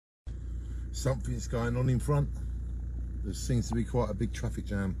Something's going on in front. There seems to be quite a big traffic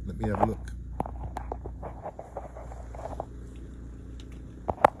jam. Let me have a look.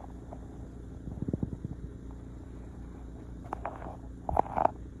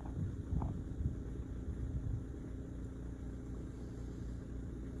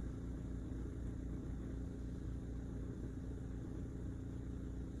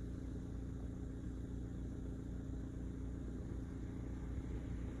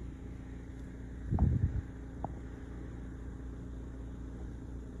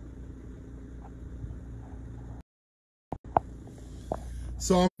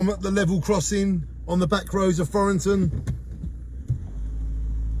 So I'm at the level crossing on the back roads of Thorrington,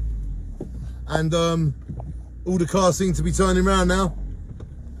 and all the cars seem to be turning around now,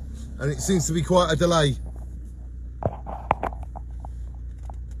 and it seems to be quite a delay.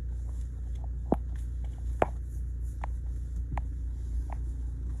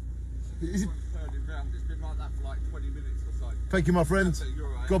 Is it... It's been like that for like 20 minutes or so. Thank you, my friend.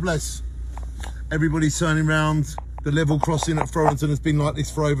 Right. God bless. Everybody's turning round. The level crossing at Thorrington has been like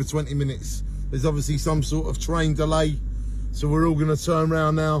this for over 20 minutes. There's obviously some sort of train delay, so we're all going to turn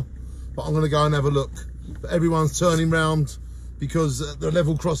around now, but I'm going to go and have a look. But everyone's turning round because the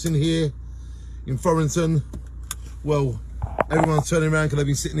level crossing here in Thorrington, well, everyone's turning around because they've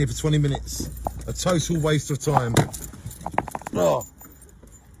been sitting here for 20 minutes. A total waste of time. Oh.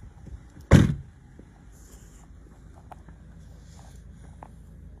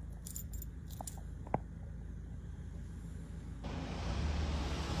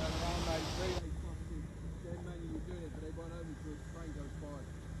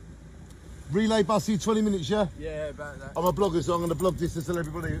 Relay bus here, 20 minutes, yeah? Yeah, about that. I'm a blogger, so I'm going to blog this to tell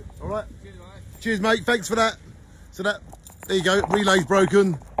everybody. All right? Cheers, mate. Thanks for that. So there you go. Relay's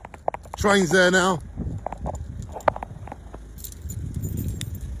broken. Train's there now.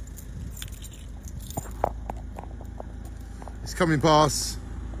 It's coming past.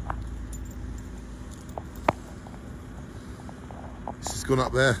 It's just gone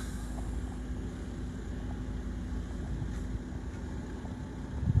up there.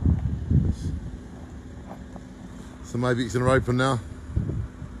 So maybe it's going to open now.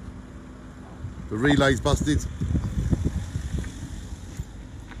 The relay's busted.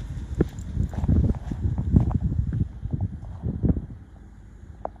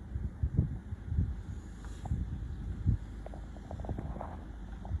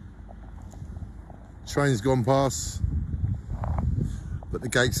 Train's gone past, but the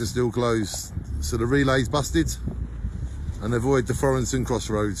gates are still closed. So the relay's busted, and avoid the Thorrington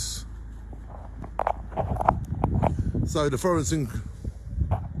crossroads. So the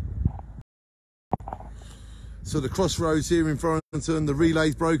crossroads here in Thorrington, the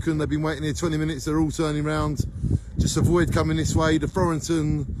relay's broken. They've been waiting here 20 minutes. They're all turning around. Just avoid coming this way. The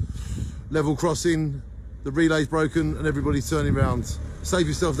Thorrington level crossing, the relay's broken, and everybody's turning around. Save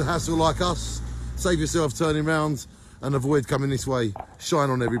yourself the hassle like us. Save yourself turning around and avoid coming this way. Shine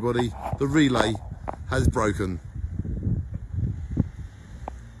on everybody. The relay has broken.